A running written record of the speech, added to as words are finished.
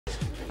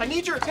I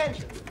need your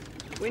attention.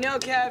 We know,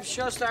 Kev.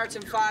 Show starts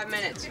in 5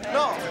 minutes.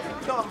 No,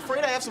 I'm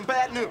afraid I have some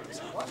bad news.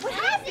 What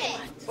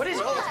happened? What is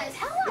it?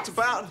 It's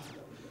about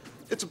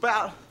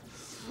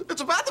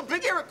the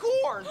big ear of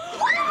corn.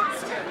 What?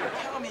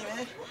 Tell me,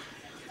 man.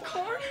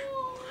 Corn?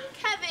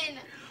 Kevin,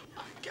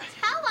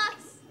 tell us.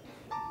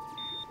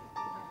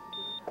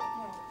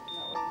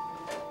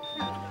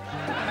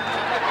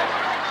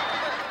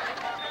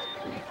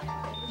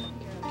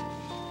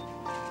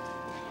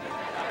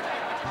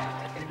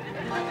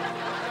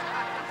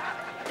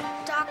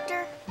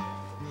 Doctor,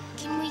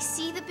 can we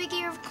see the big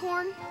ear of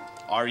corn?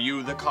 Are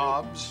you the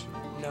Cobbs?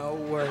 No,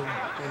 we're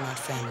not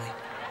family.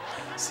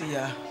 See,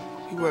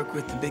 we work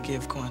with the big ear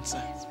of corn,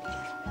 sir.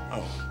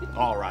 Oh,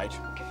 all right.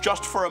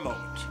 Just for a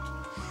moment.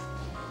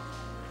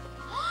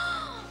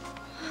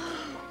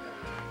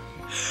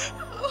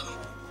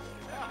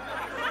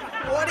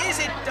 What is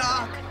it,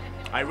 Doc?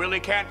 I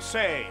really can't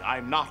say.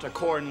 I'm not a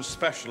corn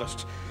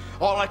specialist.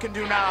 All I can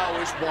do now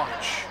is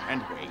watch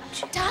and wait.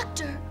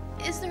 Doctor,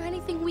 is there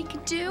anything we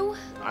can do?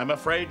 I'm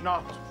afraid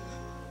not.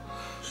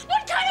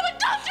 What kind of a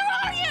doctor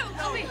are you?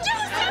 Do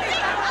something!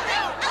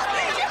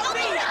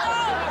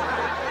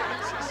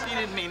 She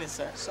didn't mean it,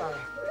 sir. Sorry.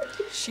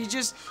 She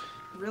just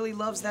really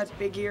loves that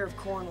big ear of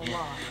corn a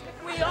lot.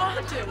 We all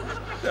do.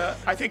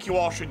 I think you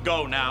all should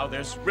go now.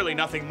 There's really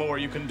nothing more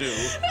you can do.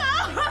 Come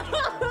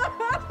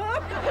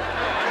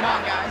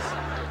on, guys.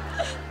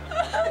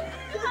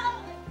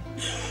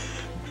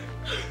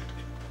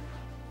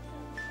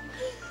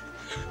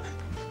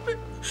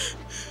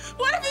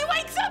 What if he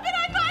wakes up and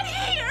I'm not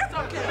here? It's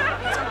okay.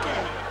 It's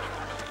okay.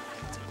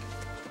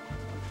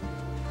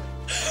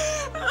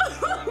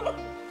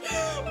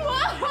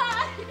 Why?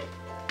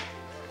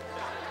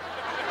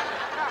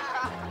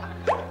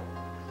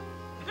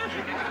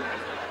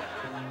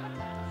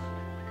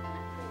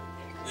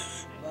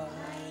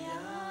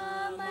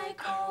 My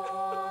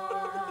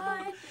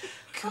corn,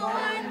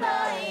 corn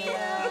my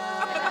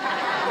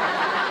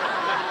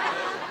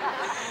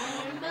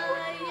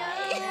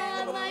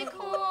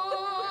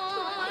corn.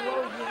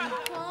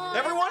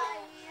 Everyone,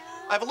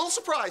 I have a little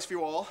surprise for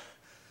you all.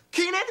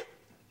 Kenan?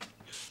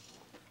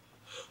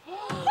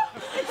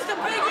 It's the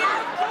big ear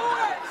of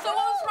corn! So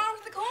what was wrong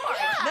with the corn?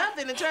 Yeah.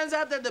 Nothing. It turns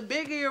out that the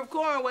big ear of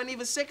corn wasn't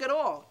even sick at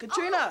all.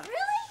 Katrina. Oh, Nick.